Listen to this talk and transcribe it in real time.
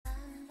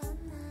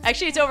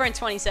Actually, it's over in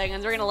 20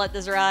 seconds. We're gonna let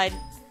this ride.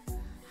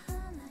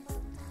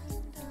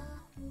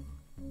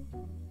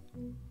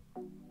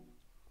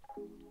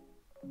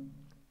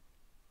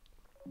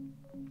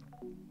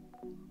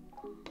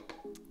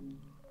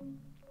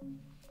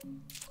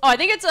 Oh, I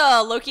think it's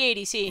a Loki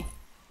ADC.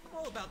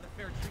 All about the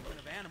fair treatment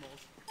of animals.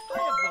 I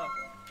have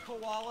the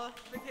koala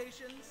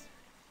vacations.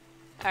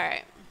 All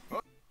right.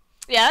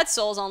 Yeah, that's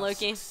souls on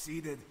Loki.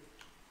 Succeeded.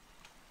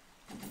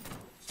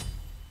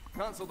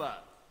 Cancel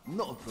that.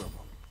 Not a problem.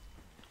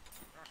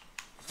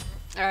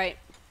 All right.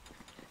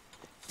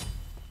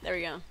 There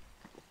we go.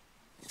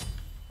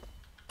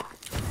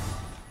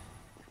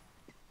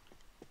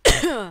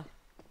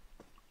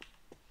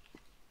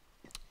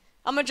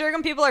 I'm a jerk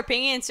when people are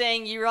pinging and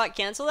saying, you rot,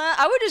 cancel that.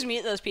 I would just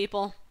mute those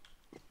people.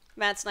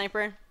 Matt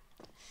Sniper.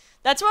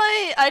 That's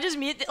why I just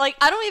mute, like,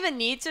 I don't even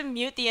need to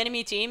mute the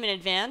enemy team in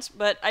advance,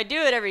 but I do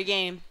it every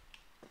game.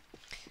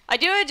 I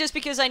do it just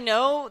because I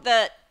know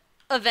that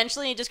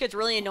eventually it just gets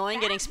really annoying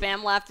getting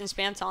spam laughed and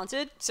spam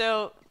taunted.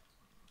 So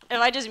if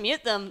I just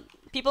mute them,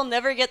 people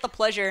never get the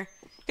pleasure.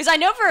 Because I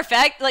know for a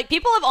fact, like,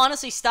 people have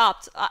honestly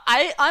stopped.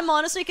 I'm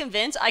honestly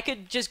convinced I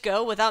could just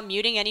go without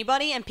muting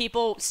anybody and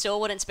people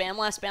still wouldn't spam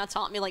laugh, spam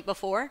taunt me like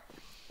before.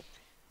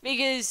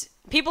 Because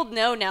people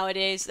know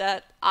nowadays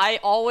that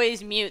I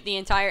always mute the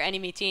entire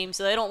enemy team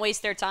so they don't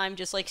waste their time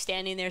just, like,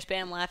 standing there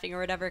spam laughing or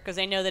whatever because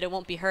they know that it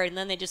won't be heard and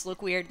then they just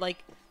look weird, like...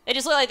 They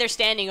just look like they're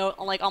standing,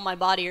 like, on my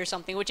body or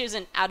something, which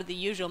isn't out of the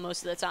usual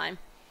most of the time.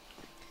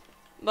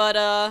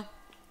 But,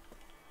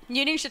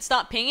 muting should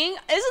stop pinging.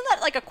 Isn't that,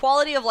 like, a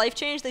quality of life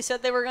change they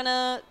said they were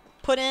gonna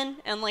put in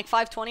like,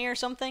 520 or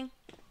something?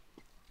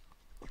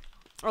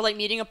 Or, like,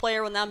 muting a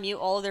player will now mute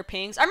all of their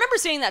pings. I remember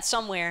seeing that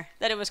somewhere,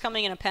 that it was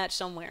coming in a patch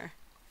somewhere.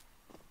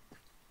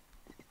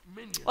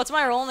 What's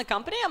my role in the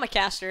company? I'm a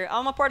caster.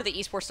 I'm a part of the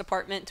esports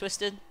department,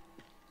 Twisted.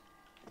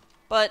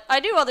 But I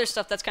do other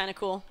stuff that's kind of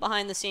cool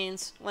behind the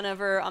scenes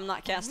whenever I'm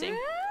not casting.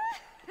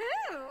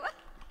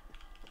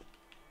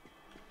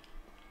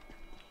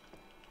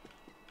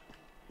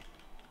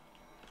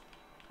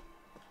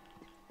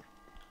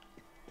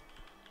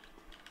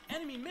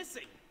 Enemy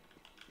missing.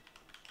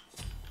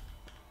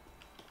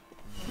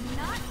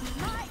 Not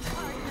my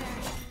partner.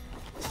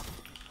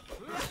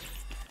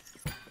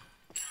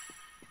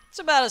 It's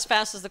about as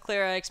fast as the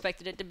clear I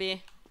expected it to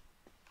be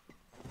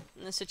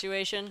in this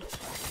situation.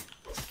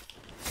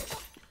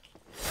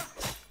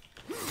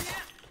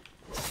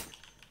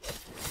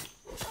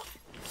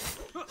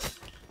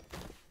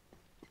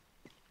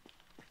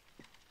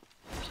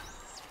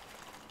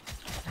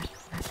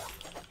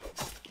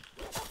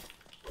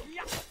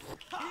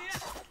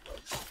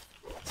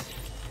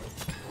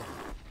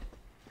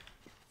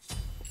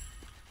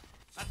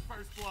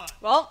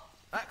 Well,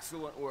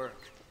 excellent work.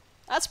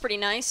 That's pretty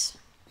nice.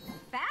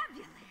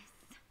 Fabulous.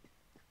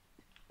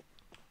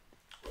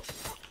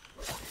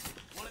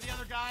 One of the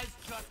other guys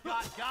just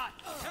got.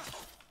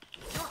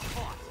 You're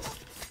caught.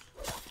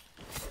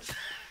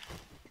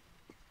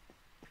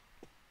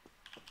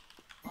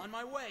 On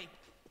my way.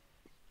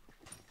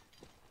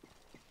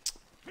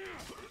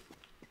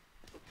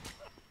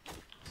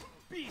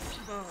 Beast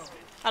mode.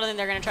 I don't think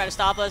they're gonna try to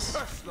stop us.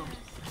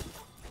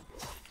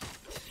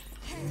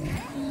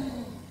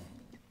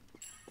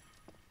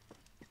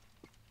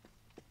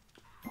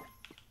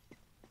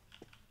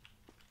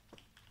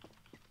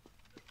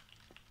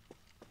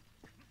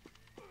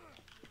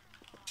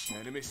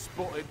 Enemy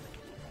spotted.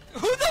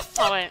 Who the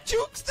fuck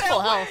jukes that full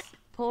way? health.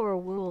 Poor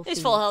Wolf.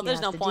 He's full health.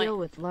 There's no point. Deal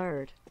with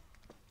Lurd.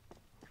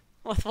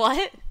 With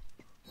what?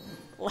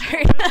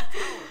 Lurd.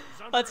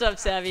 What's up,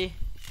 Savvy?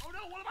 Oh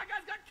no! One of my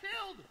guys got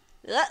killed.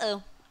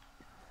 Uh-oh.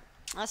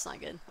 That's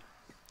not good.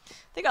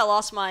 I think I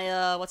lost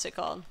my, what's it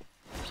called?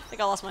 I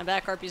think I lost my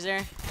back harpies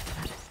there.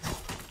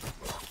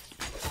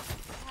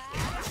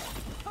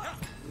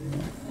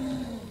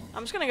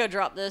 I'm just gonna go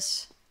drop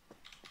this.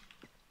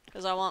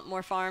 Because I want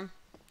more farm.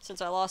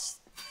 Since I lost...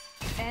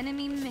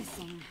 Enemy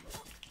missing.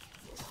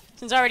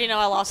 Since I already know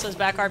I lost those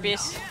back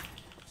harpies.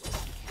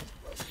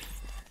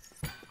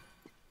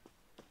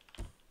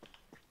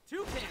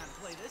 Two can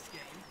play this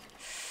game.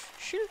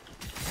 Shoot.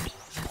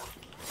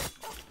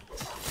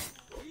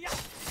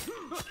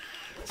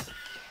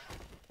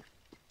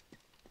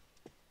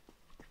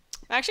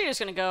 I'm actually just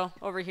gonna go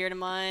over here to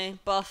my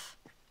buff.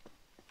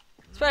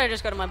 It's better to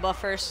just go to my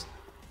buff first.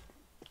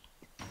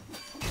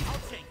 I'll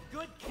take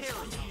good care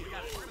of you.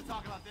 We're gonna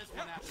talk about this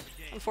one after the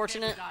game.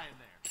 Unfortunate. Die in there.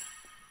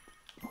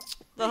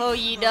 The Ho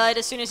Yi died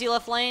as soon as he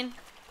left lane.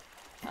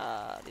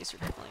 These are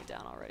definitely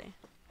down already.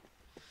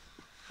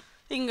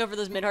 You can go for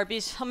those mid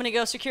harpies. I'm gonna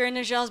go secure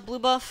Nijal's blue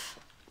buff.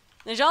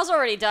 Nijal's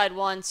already died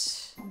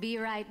once. Be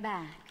right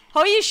back.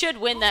 Ho Yi should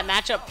win that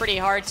matchup pretty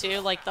hard too,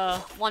 like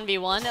the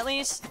 1v1 at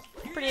least.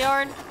 Pretty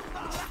hard.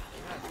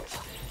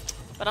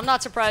 But I'm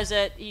not surprised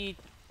that he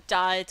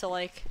died to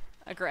like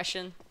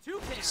aggression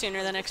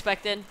sooner than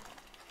expected.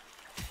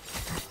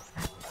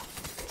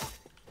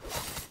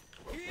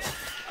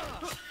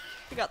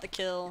 We got the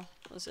kill.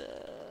 Was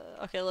it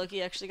okay,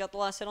 Loki actually got the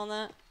last hit on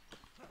that.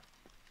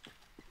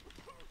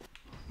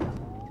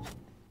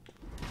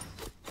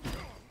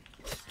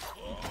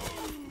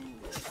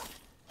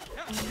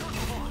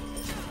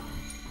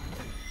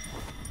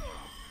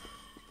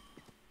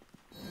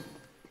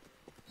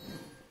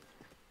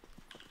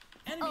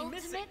 Enemy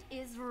missing. ultimate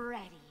is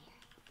ready.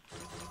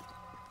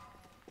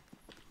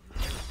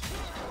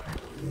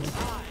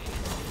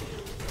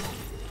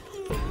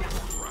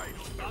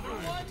 Another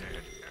one?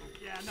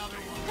 Yeah, another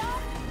one.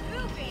 Stop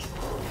moving.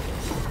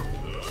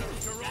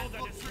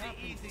 That looks pretty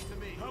easy to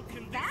me. How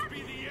can this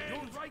be the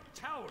end? Your right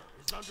tower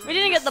is under We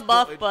didn't get the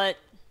buff, but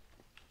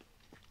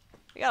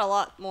we got a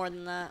lot more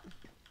than that.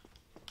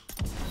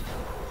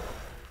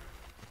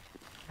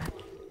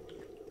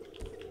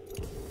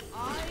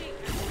 I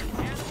am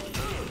an animal.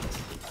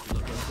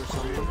 Looking for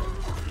someone?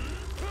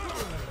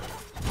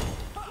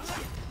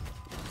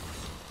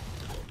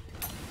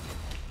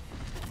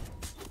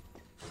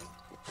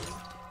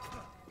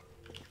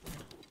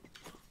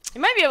 You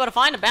might be able to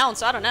find a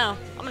bounce. I don't know.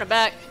 I'm gonna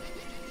back.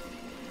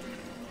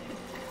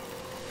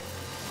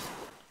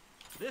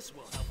 This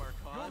will help our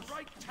Your cause.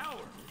 right tower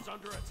is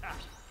under attack.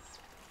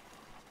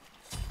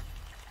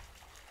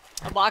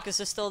 Abacus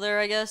is still there,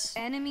 I guess.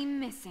 Enemy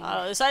missing.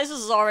 This ISIS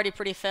is already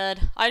pretty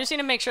fed. I just need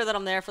to make sure that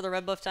I'm there for the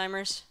red buff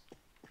timers.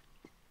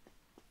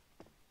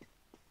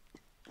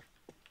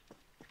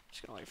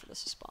 Just gonna wait for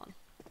this to spawn.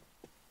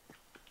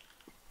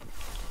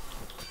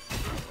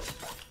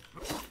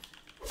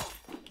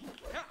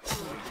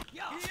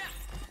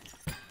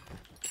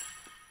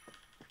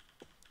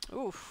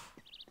 Oof.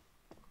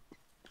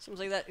 Seems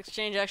like that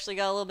exchange actually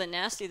got a little bit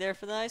nasty there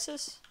for the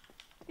ISIS.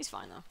 He's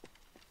fine though.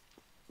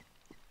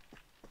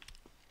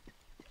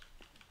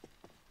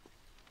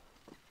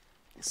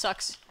 It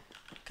sucks.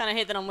 Kinda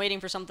hate that I'm waiting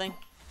for something.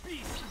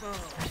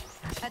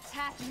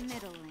 Attack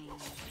middle lane.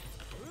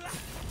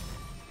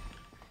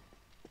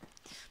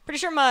 Pretty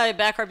sure my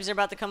back harpies are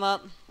about to come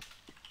up.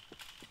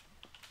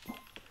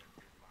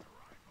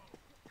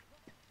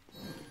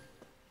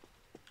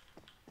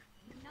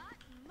 Not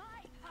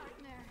my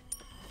partner.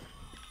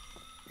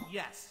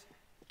 Yes.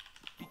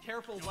 Be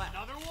careful left.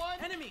 Another one?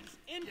 Enemies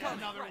incoming.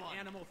 Yeah, another one.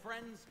 Animal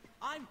friends,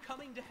 I'm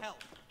coming to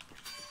help.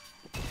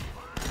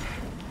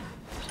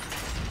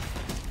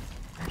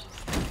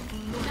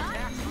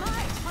 Not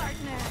my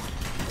partner.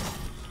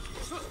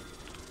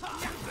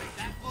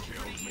 That looks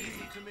pretty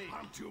easy to me.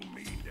 I'm too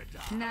mean to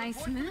die.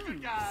 Nice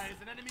move. Guys,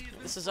 an enemy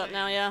is This is up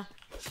now, yeah.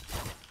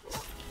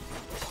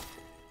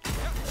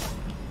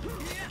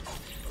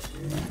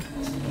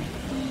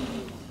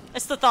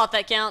 It's the thought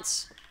that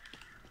counts.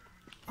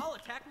 I'll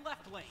attack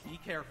left lane. Be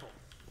careful.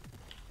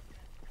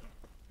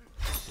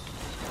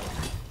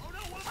 Oh no,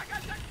 one of my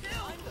guys got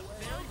killed! I'm the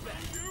very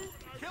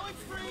best. Killing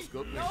spree,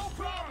 Scope me. no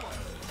problem.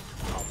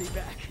 I'll be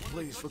back.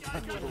 Please look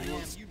after the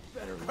wolves. You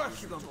better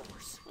crush them.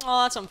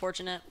 Oh, that's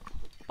unfortunate.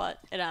 But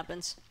it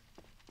happens.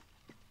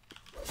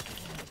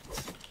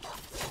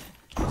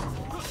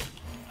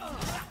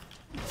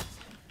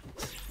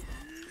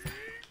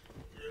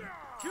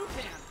 You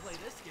can play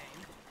this game.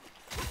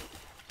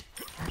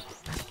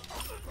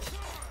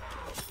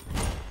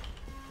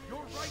 Your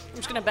right I'm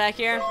just gonna back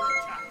here.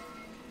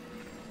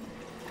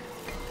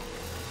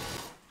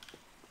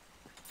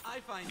 I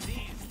find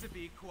these to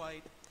be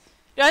quite.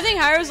 Do I think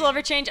Hyros will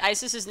ever change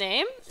Isis's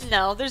name?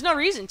 No, there's no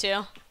reason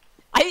to.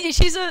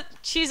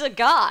 She's a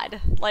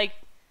god. Like,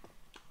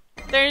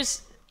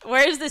 where's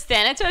this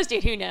Thanatos?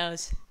 Dude, who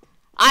knows?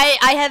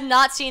 I have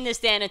not seen this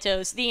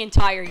Thanatos the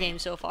entire game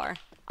so far.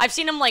 I've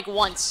seen him like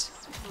once.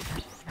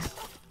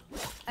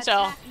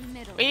 So, Attack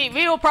middle. we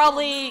will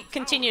probably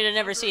continue to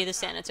never see this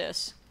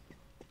Thanatos.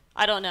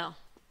 I don't know.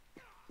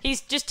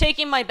 He's just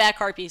taking my back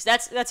harpies.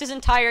 That's his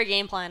entire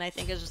game plan, I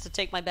think, is just to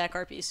take my back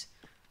harpies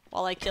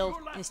while I kill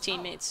Your left his tower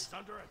teammates. is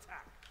under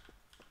attack.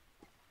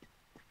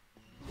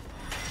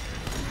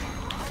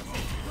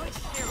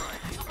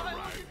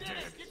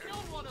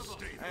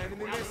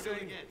 Enemy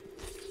missing.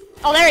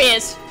 Oh, there he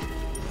is.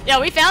 Yeah,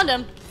 we found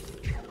him.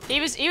 He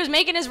was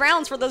making his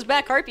rounds for those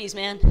back harpies,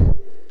 man.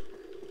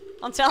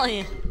 I'm telling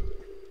you.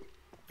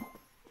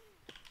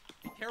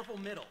 Be careful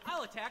middle.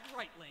 I'll attack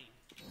right lane.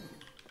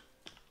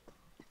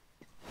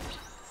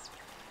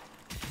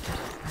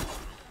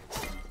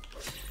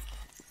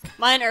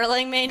 Mine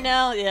Erlang main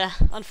now? Yeah,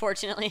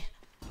 unfortunately.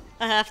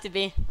 I have to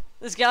be.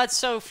 This god's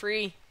so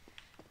free.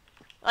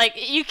 Like,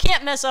 you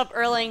can't mess up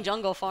Erlang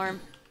jungle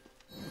farm.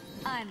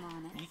 I'm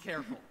on Be it.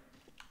 careful.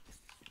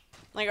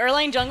 Like,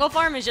 Erlang jungle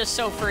farm is just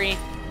so free.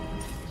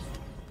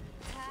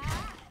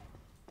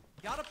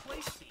 Gotta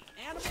place the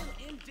animal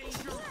in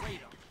danger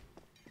radar.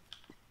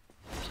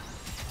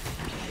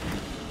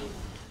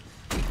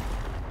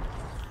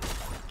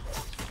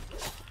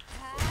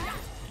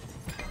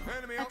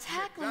 Enemy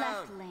Attack ultimate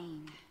left down.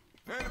 lane.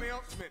 Enemy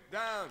ultimate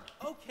down.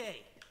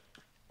 Okay.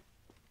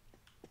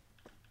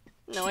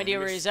 No idea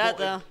where he's at,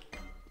 though.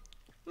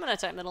 I'm gonna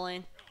attack middle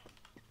lane.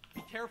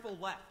 Be careful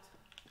left.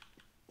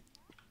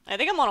 I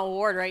think I'm on a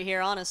ward right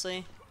here,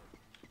 honestly.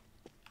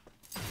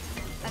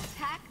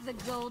 Attack the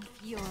gold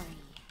fury.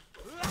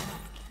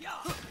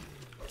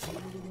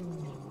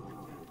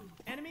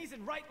 Enemies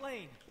in right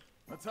lane.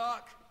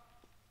 Attack.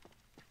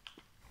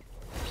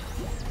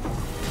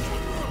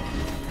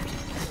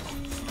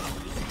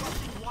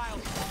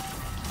 Wild.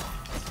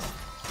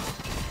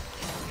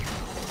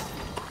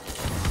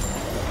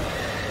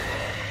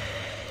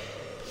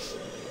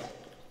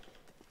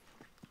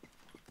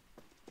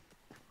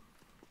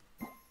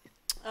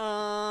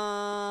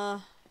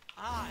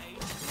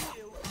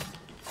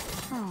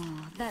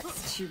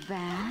 too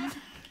bad.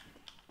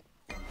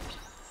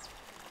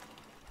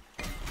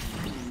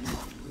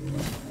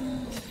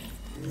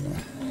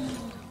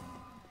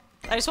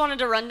 I just wanted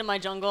to run to my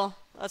jungle.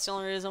 That's the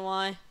only reason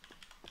why.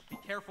 Be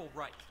careful,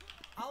 right.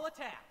 I'll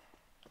attack.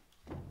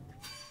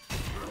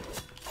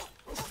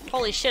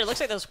 Holy shit, it looks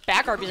like those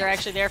back harpies are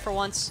actually there for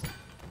once.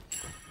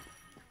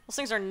 Those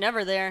things are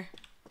never there.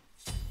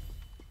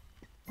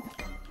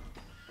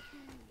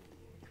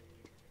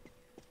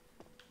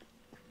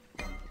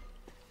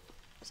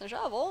 It's a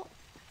shovel.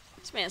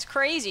 This man's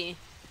crazy.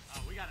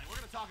 We got it. We're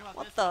gonna talk about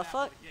What this the one after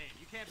fuck? the game.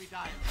 You can't be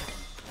dying.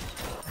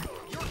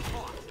 You're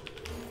caught.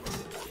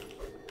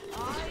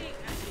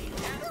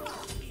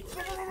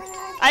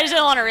 I just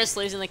didn't want to risk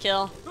losing the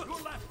kill. Your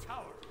left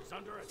tower is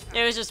under attack.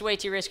 It was just way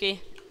too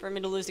risky for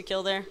me to lose the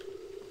kill there.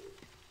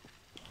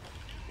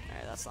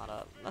 Alright, that's not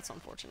up. That's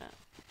unfortunate.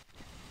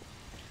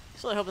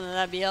 Just really hoping that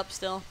that'd be up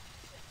still.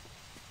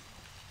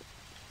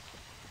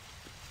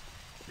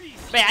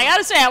 But yeah, I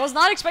gotta say, I was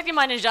not expecting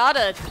my Ninja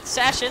to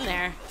sash in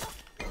there.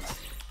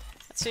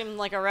 That seemed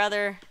like a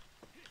rather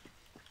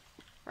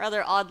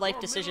odd life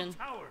Your decision.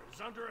 middle tower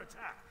is under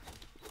attack.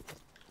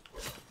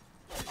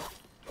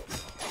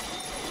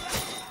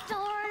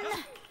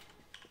 Darn!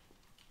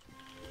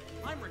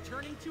 I'm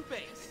returning to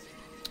base.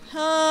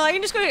 I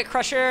can just go get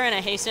Crusher and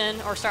a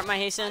hasten, or start my I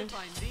hasten.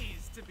 find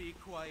these to be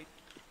quite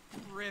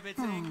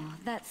riveting. Oh,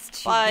 that's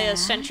too Buy bad. a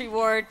sentry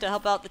ward to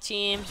help out the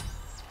team.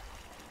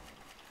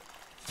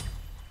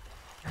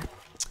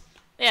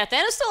 Yeah,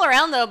 Thanos still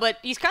around though, but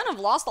he's kind of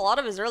lost a lot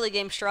of his early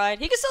game stride.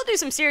 He can still do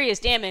some serious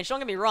damage, don't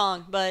get me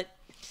wrong, but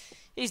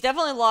he's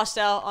definitely lost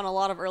out on a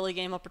lot of early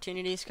game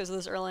opportunities because of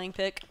this Erlang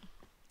pick.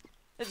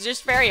 It's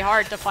just very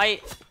hard to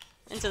fight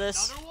into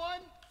this. Another one?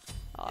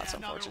 Oh, that's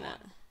another unfortunate.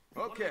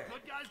 Okay.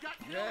 Good guys got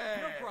killed. Yes.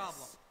 No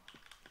problem.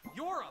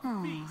 You're a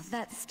Oh, beast.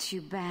 that's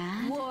too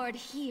bad. Ward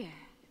here.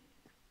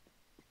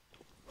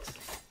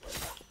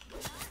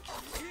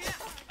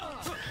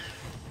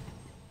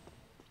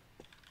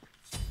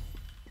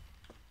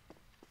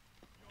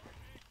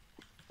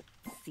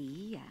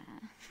 See ya.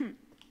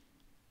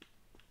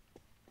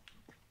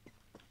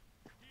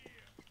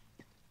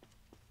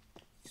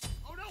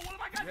 Oh no, one of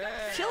my guys got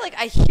I feel like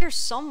I hear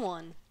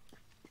someone,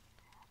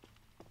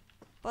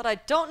 but I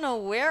don't know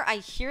where I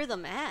hear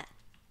them at.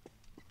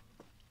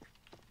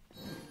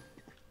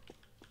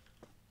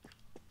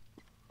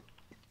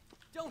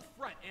 Don't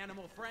fret,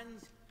 animal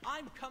friends.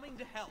 I'm coming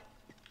to help.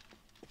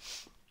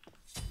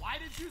 Why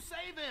did you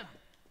save him?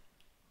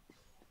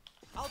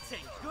 I'll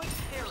take good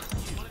care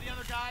of you. One of the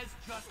other guys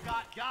just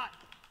got.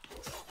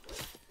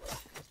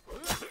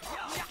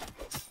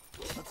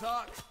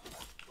 Attack.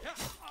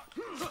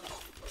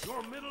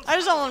 Your middle I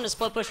just don't tower- want him to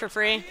split push for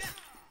free.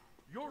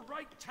 Your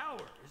right tower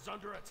is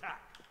under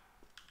attack.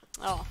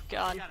 Oh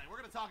god. Got it. We're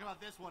gonna talk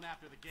about this one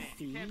after the game.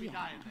 You can't be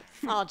dying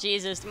there. Oh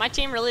Jesus. My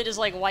team really just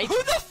like wiped.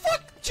 Who the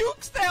fuck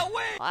jukes that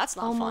way? Oh, that's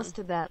not Almost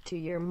fun. to that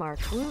 2-year mark.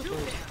 That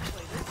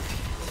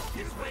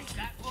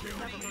looks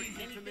never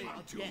easy to me.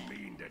 Too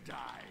mean to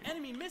die.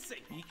 Enemy missing.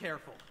 Be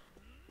careful.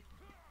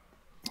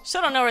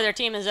 Still don't know where their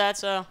team is at,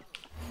 so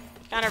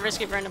kind of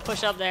risky for him to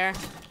push up there.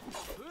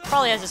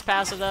 Probably has his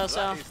passive though,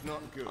 so It's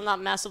not good. I'm not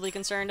massively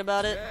concerned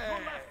about it. Your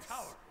left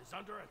tower is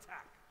under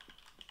attack.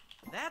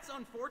 That's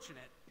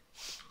unfortunate.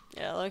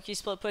 Yeah, Loki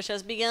split push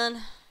has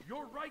begun.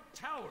 Your right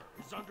tower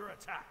is under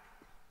attack.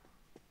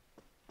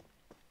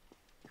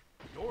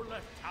 Your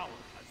left tower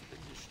has been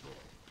destroyed.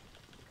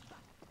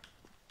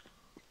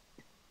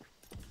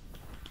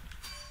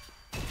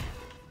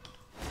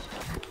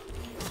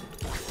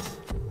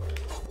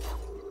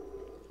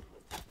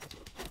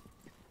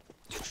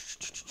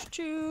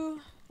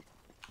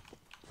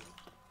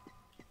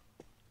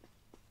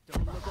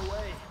 Don't look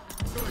away.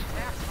 Your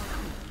attacks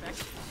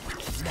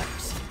aren't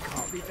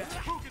effective.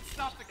 Who can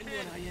stop the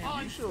kid?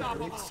 You show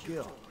great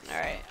skill.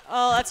 Alright.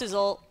 Oh, that's his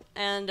ult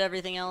and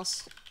everything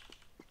else.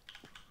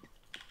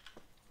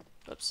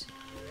 Oops.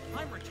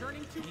 I'm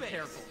returning to base.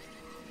 Careful.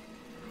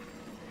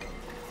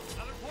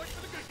 Another point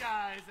for the good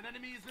guys. An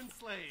enemy has been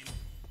slain.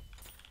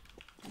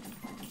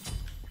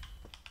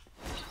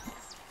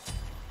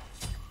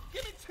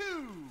 Give me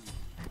two.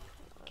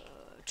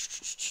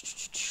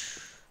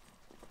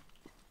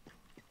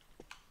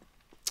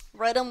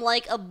 Read him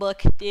like a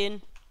book,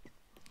 dude.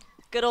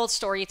 Good old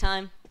story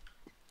time.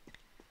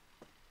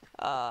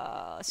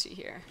 Let's see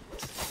here.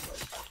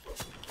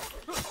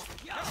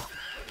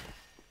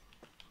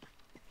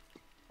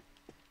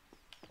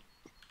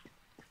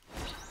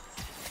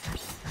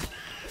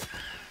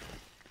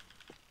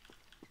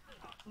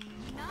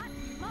 Not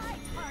my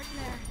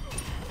partner.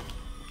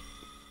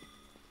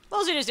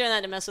 Those are just doing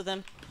that to mess with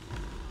him.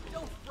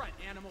 Don't fret,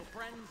 animal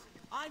friends.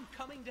 I'm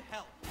coming to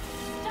help.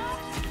 Stop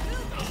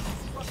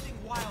Disrupting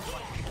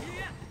wildlife.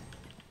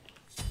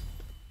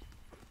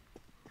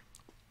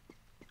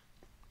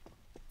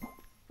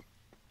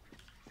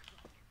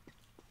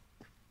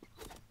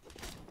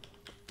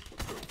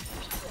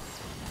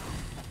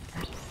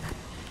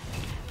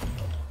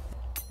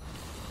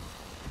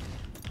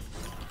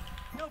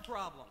 No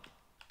problem.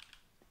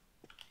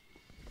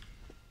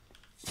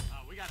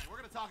 we got it. We're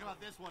gonna talk about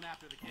this one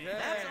after the game.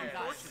 That's Yes.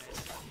 unfortunate.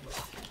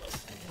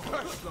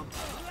 Crush them.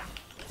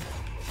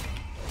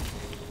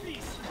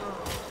 Beast.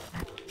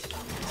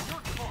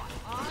 You're caught.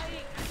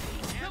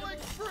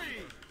 Killing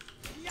spree.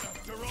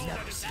 After all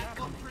that is that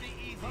looked pretty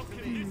easy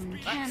to me.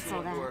 Cancel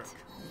Excellent work.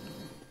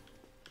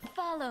 that.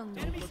 Follow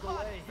me. Enemy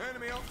spotted.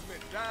 Enemy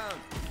ultimate down.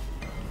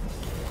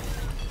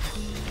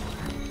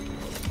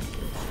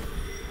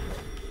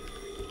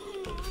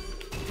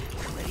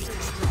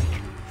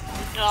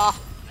 Oh,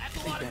 That's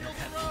a lot of kills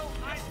in a row.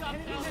 Nice stuff,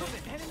 Nelson.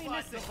 Enemy But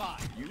missing.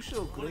 survive. You show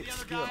One of great the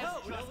other skill.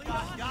 guys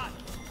just got.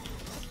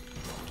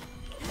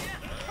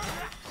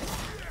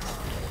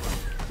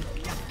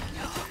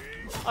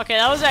 okay,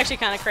 that was actually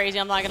kind of crazy.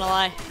 I'm not gonna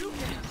lie.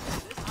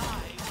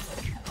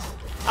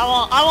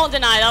 I won't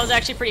deny. That was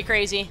actually pretty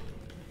crazy.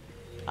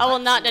 I will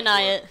not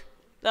deny it.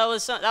 That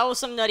was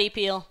some nutty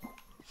peel.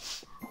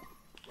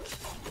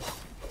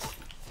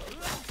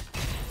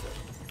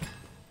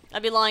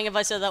 I'd be lying if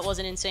I said that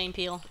wasn't insane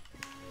peel.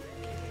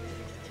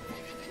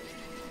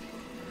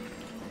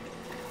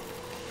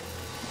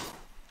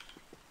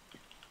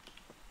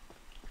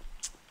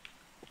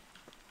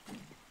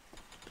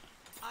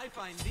 I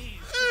find these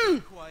to be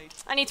quite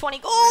I need 20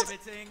 gold.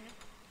 riveting.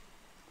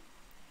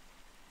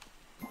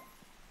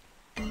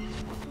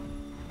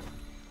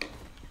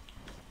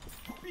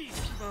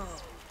 Beast.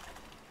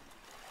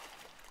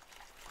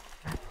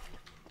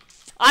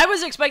 I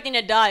was expecting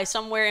to die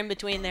somewhere in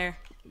between there,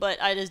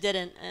 but I just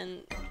didn't,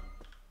 and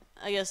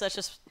I guess that's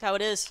just how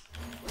it is.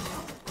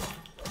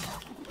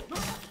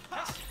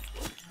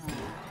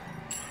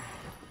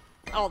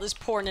 Oh, this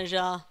poor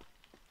Ninja.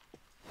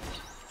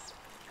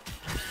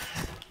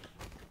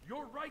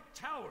 Your right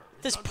tower.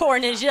 is This under poor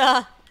attack.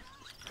 Ninja.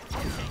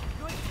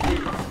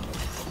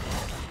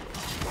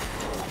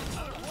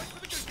 For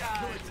the good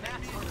guys.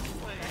 Enemies been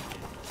slain.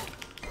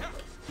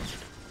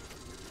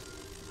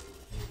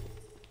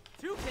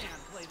 Two can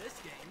play this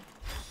game.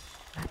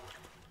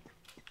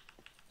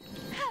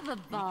 Have a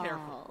ball.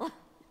 careful.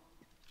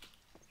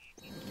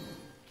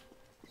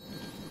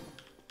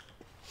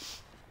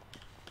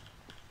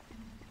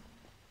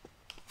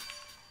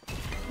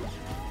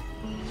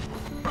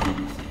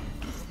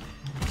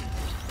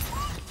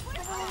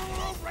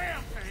 Oh,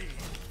 rampage.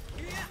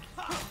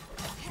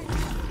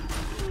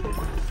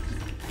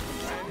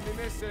 Enemy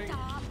missing.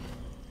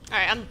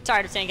 Alright, I'm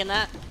tired of tanking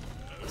that.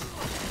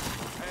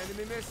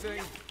 Enemy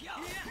missing. Be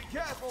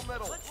careful,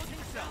 middle.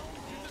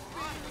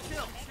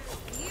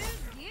 Use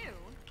you.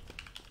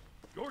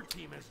 Your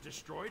team has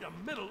destroyed a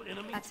middle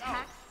enemy tower.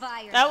 Attack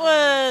fire. That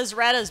was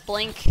Rata's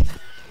blink.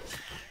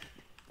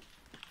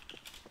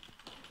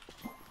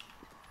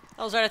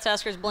 That was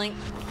Ratasker's blink.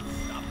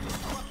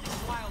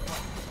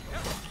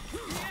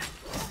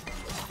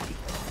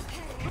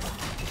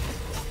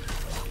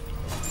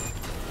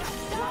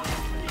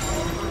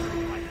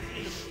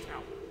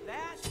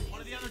 That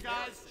One of the other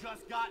guys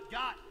just got.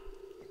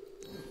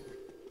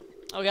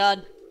 Oh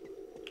god.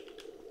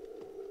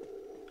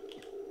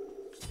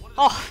 One of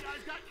the Oh. other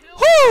guys got killed.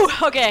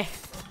 Whew! Okay.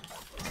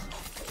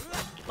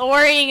 The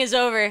worrying is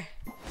over.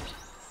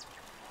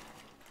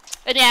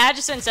 And yeah, I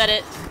just said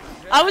it.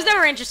 I was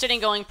never interested in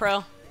going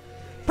pro.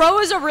 Pro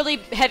is a really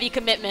heavy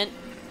commitment,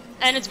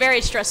 and it's very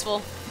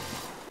stressful.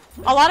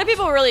 A lot of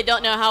people really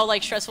don't know how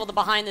like stressful the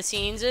behind the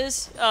scenes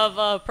is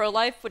of pro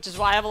life, which is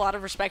why I have a lot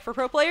of respect for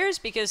pro players,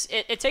 because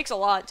it takes a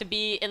lot to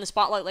be in the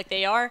spotlight like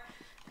they are.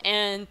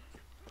 And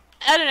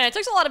I don't know, it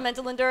takes a lot of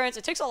mental endurance,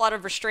 it takes a lot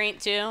of restraint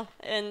too.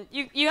 And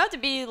you have to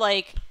be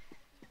like,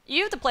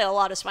 you have to play a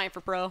lot of Smite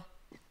for pro.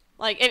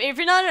 Like, if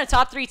you're not in a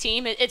top 3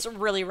 team, it's a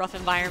really rough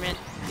environment,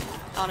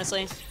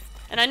 honestly.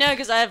 And I know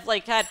because I've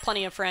like had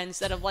plenty of friends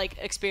that have like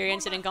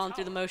experienced it and gone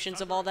through the motions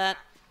of all that.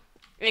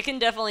 It can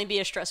definitely be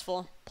a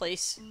stressful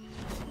place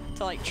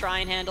to like try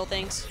and handle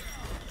things.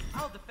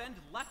 I'll defend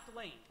left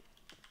lane.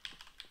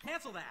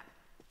 Cancel that.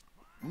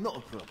 Not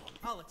a problem.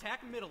 I'll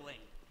attack middle lane.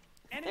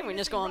 I think we can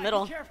just go in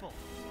middle. Be careful.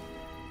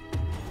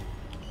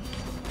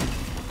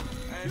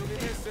 Enemy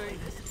missing.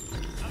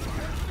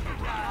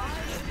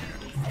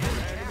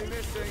 Enemy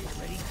missing.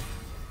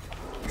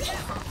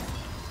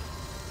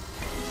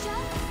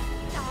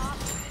 Stop.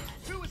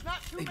 Two is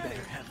not too They many.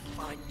 better have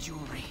fine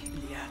jewelry in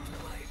the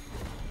afterlife.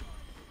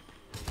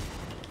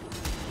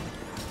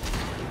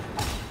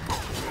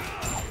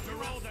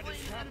 After all that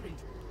has happened,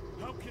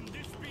 how can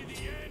this be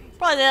the end?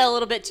 Probably did that a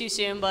little bit too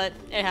soon, but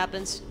it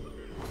happens.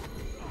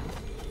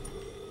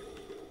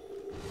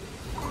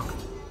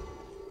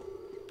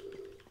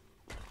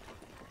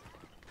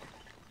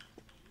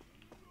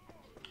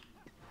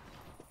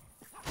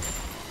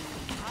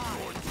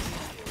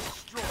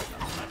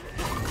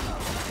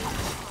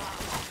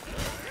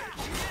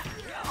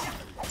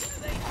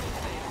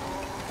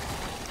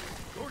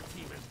 Your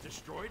team has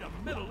destroyed a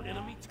middle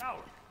enemy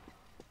tower.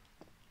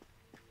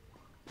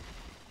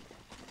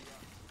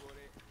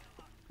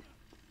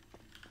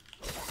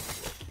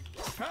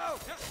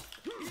 Help!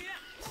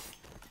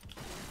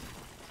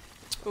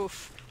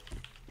 Oof.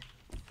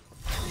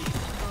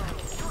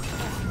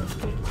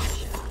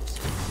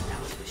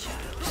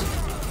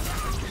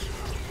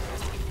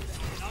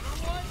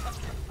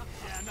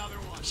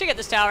 should get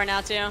this tower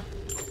now too. There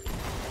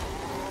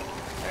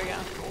we go.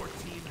 Your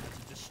team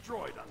has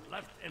destroyed a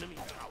left enemy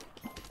tower.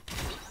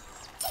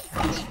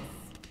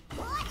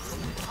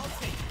 I'll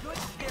take good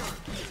care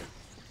of you.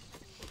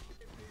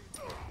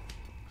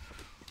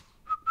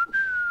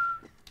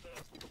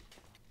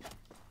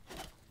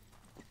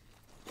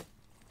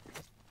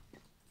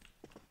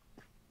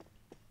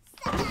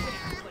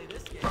 Play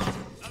this game.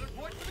 Another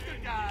point for the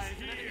good guys.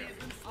 An enemy has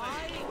been slain.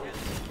 I am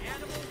the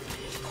animal.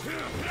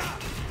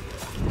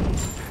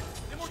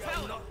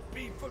 Immortality.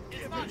 Be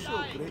forgiven. Not You show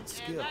dying, great and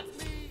skill.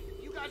 that's me.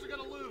 You guys are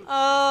gonna lose.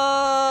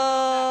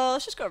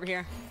 Let's just go over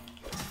here.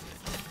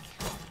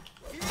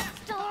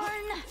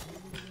 Darn.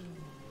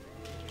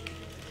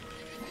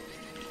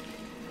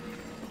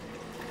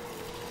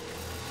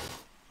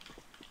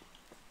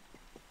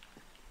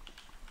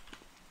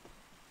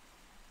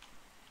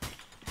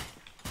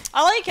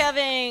 I like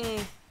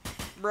having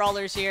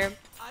brawlers here,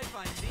 I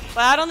find these.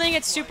 but I don't think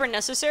it's super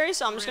necessary,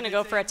 so I'm just gonna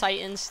go for a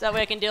Titans. That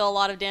way I can deal a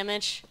lot of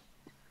damage.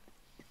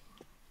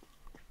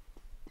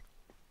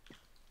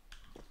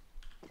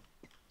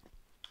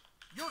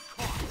 You're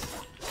caught.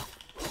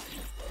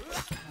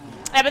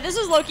 Yeah, but this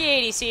is Loki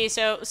ADC,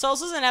 so Souls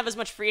doesn't have as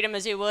much freedom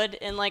as he would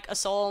in like a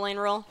solo lane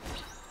role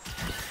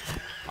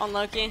on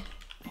Loki.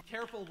 Be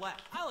careful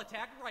left. I'll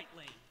attack right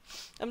lane.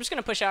 I'm just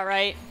gonna push out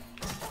right.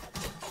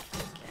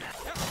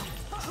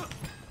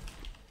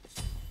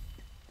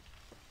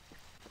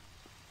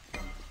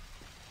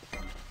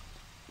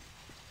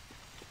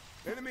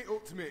 Enemy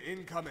ultimate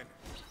incoming.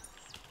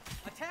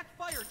 Attack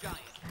fire giant.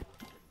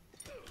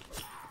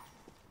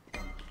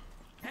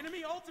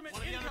 Enemy ultimate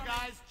One of the other incoming.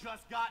 guys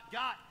just got.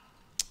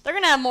 They're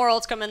gonna have more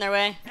ults come in their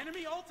way.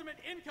 Enemy ultimate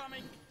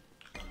incoming.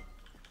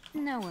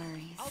 No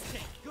worries. I'll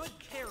take good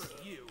care of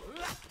you.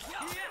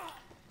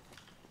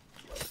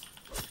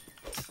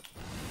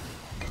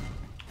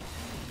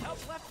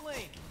 Help left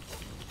lane.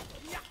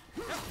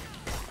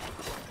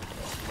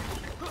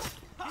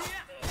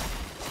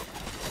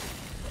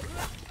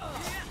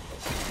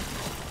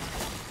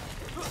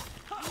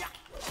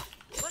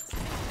 Let's take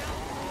down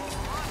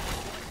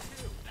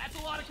That's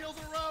a lot of kills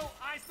in a row.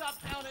 I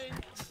stopped counting.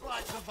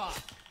 But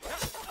survive.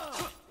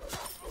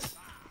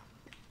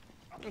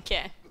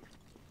 Okay.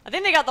 I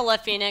think they got the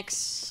left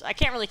Phoenix. I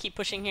can't really keep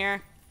pushing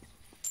here.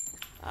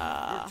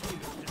 Your team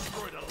has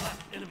destroyed a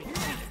left enemy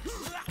Phoenix.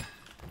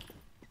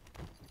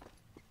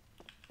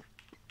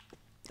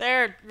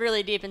 They're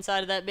really deep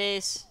inside of that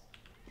base.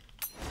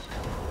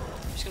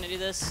 I'm just gonna do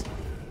this.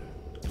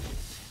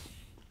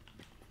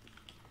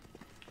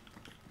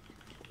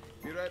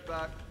 Be right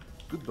back.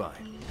 Goodbye.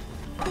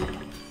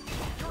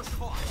 You're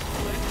caught.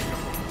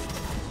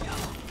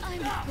 I'm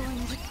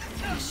going to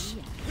crush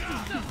you.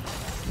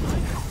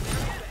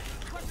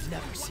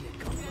 Never see it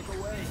come. Look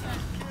away.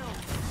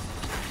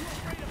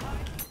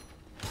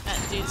 That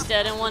dude's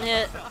dead in one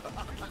hit.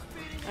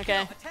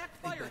 Okay. Attack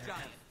fire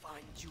giant.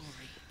 Find jewelry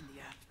in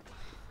the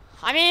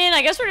afterlife. I mean,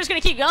 I guess we're just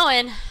gonna keep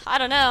going. I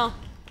don't know.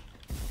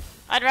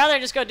 I'd rather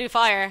just go do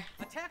fire.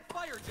 Attack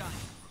fire giant.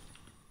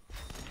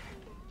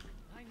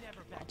 I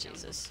never back down.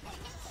 Jesus.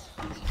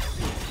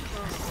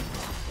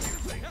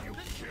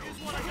 Here's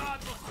what a god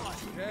looks like.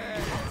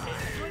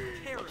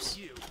 Good care of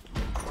you.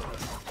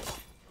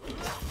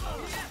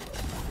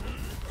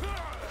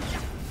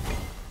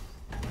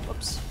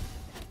 Whoops.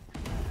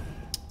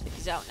 I think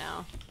he's out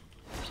now.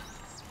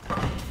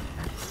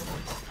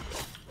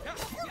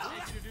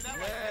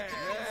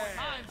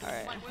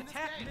 Alright.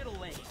 Attack middle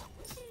lane.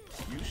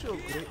 You show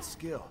great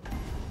skill.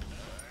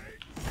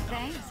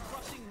 Thanks.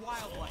 Disrupting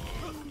wildlife.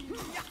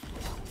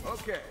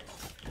 Okay.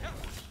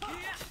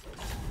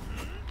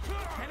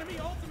 Enemy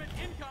ultimate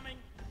incoming.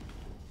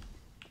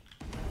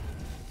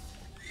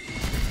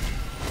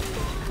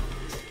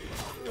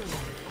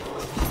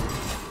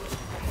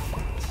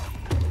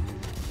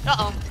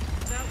 Uh-oh.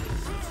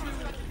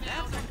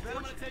 I'm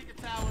gonna take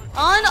a tower.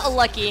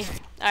 Unlucky.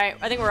 Alright,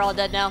 I think we're all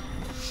dead now.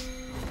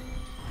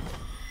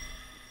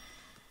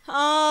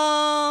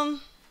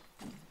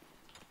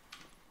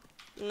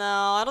 No,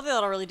 I don't think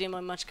that'll really do me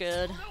much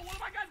good. No, one of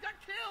my guys got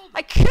killed.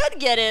 I could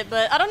get it,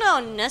 but I don't know how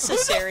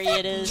necessary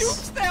it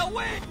is.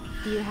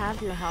 You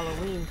have your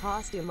Halloween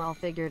costume all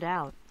figured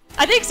out.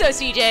 I think so,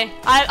 CJ.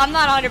 I'm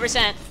not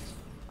 100%.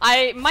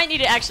 I might need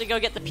to actually go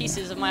get the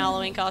pieces of my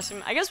Halloween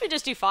costume. I guess we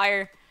just do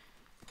fire.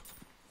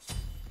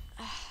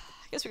 I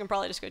guess we can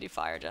probably just go do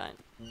fire giant.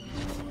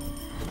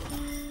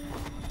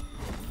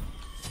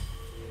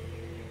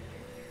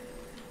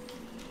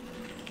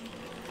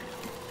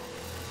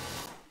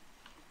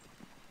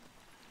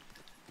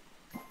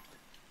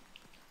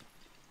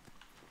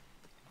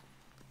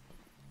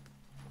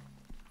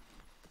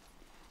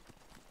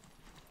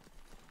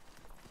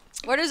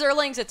 Where does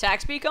Erlang's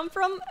attack speed come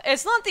from?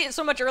 It's not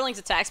so much Erlang's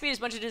attack speed as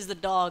much as it is the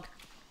dog.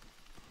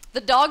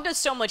 The dog does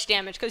so much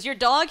damage because your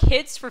dog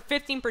hits for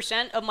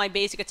 15% of my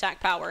basic attack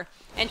power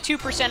and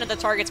 2% of the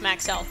target's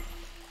max health.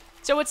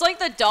 So it's like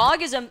the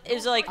dog is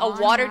like a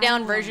watered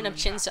down version of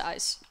Chin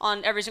Size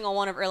on every single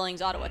one of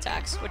Erlang's auto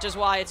attacks, which is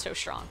why it's so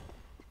strong.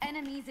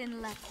 Enemies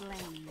in left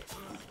lane.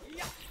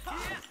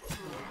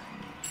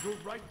 Your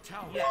right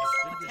tower Yes, has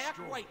been attack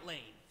destroyed. right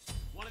lane.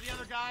 One of the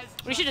other guys.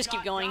 We should just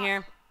keep going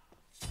here.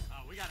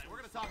 Oh, we got it. We're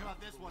gonna talk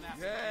about this one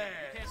after. Yes.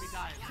 You can't be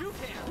dying. You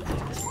can.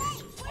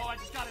 Oh, I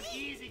just got an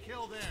easy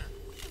kill there.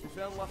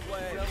 Defend left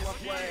lane. Defend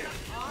left lane.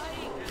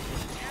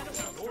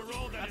 After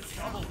all, that is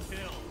double kill.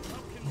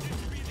 How can this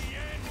be the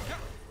end?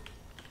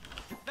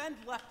 Defend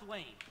left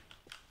lane.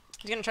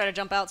 He's gonna try to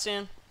jump out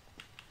soon.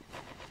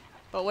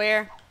 But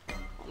where?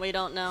 We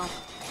don't know.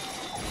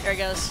 There he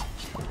goes.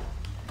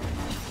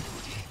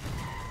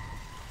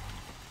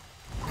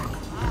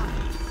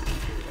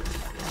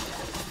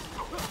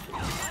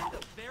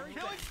 Very Killing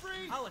good.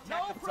 spree. I'll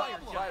attack No the fire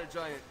problem. Fire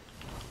giant.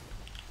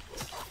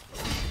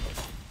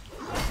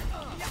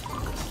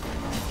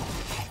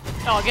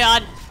 Oh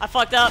god, I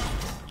fucked up.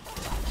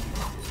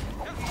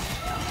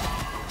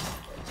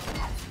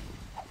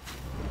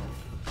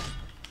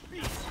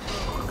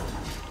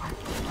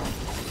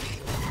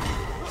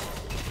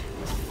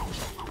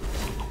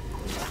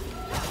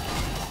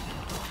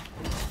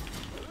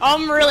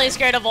 I'm really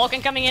scared of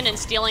Vulcan coming in and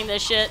stealing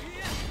this shit.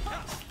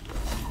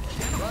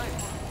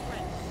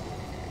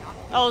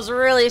 I was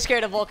really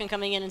scared of Vulcan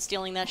coming in and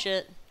stealing that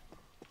shit.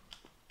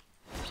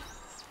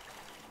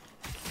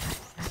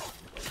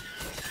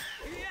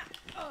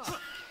 I'll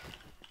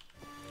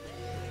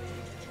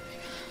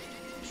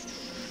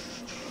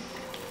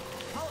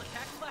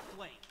attack left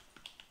lane.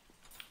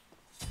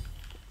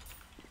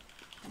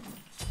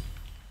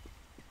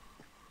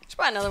 Let's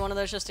buy another one of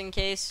those just in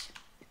case.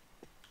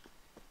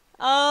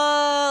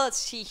 Let's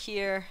see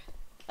here.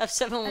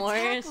 F7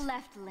 Warriors. Attack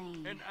left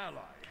lane. An ally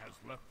has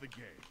left the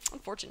game.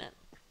 Unfortunate.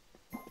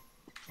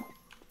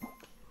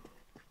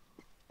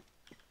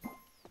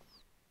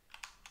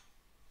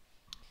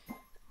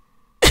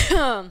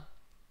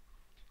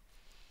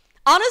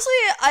 Honestly,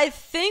 I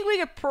think we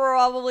could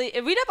probably,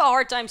 if we'd have a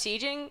hard time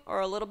sieging,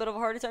 or a little bit of a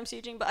harder time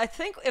sieging, but I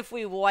think if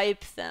we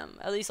wipe them,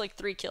 at least like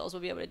 3 kills,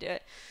 we'll be able to do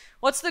it.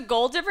 What's the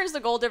gold difference?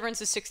 The gold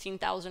difference is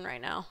 16,000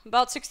 right now.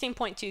 About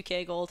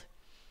 16.2k gold.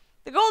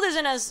 The gold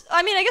isn't as,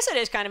 I mean, I guess it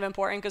is kind of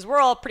important, because we're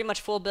all pretty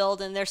much full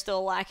build, and they're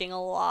still lacking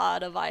a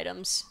lot of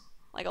items.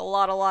 Like, a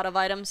lot of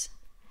items.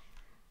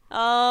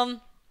 I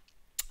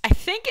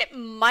think it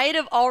might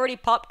have already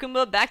popped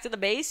Kumba back to the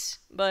base,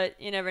 but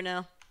you never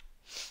know.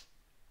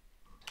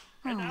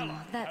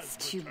 Oh, that's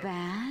too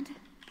bad.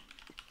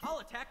 I'll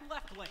attack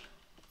left lane.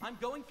 I'm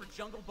going for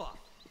jungle buff.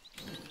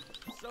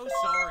 So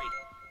sorry.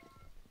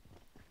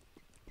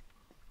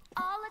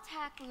 I'll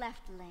attack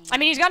left lane. I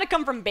mean, he's got to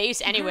come from base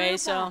anyway,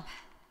 Group so... up.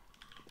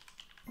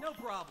 No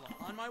problem.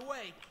 On my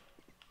way.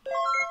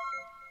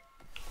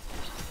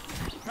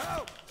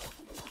 Help!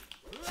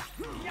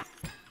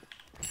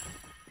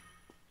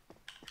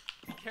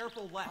 Be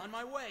careful left. On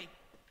my way.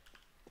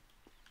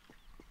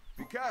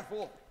 Be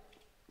careful.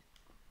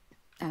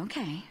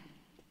 Okay.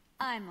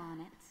 I'm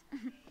on it.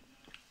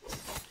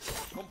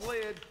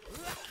 Completed.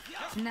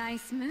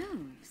 Nice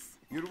moves.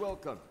 You're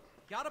welcome.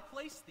 Gotta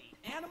place the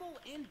animal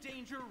in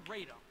danger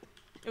radar.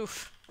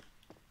 Oof.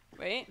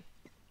 Wait.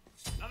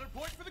 Another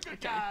point for the good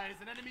Okay. guys.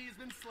 An enemy has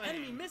been slain.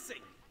 Enemy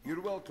missing.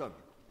 You're welcome.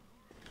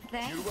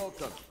 Thanks. You're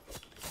welcome.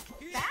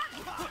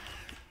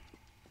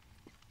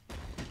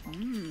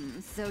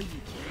 So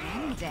you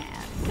can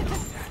dance.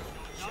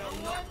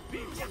 Another one.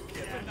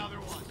 Another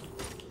one.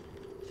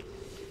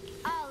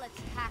 I'll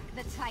attack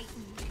the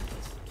Titan.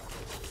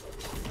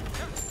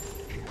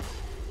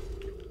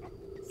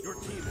 Your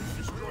team has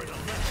destroyed a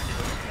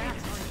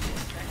left.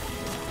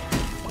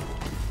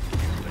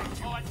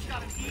 Oh, I just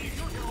got an easy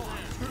kill there.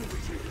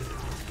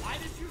 Why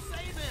did you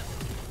save him?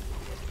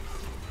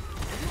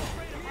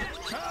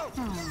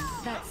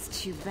 Oh, that's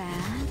too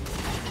bad.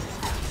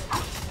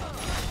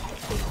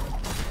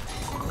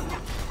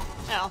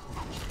 Oh.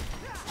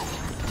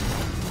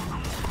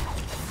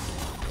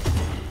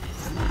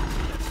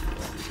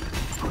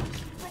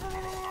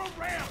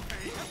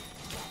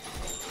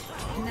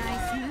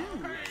 Nice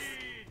moves.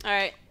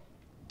 Alright.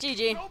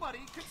 GG. Nobody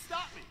could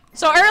stop me.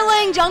 So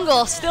Erlang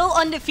Jungle, still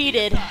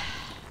undefeated.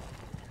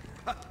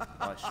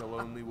 I shall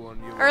only warn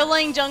you.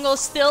 Erlang Jungle,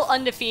 still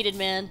undefeated,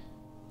 man.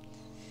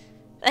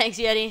 Thanks,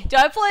 Yeti. Do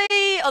I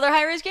play other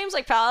high-risk games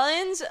like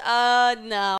Paladins? No.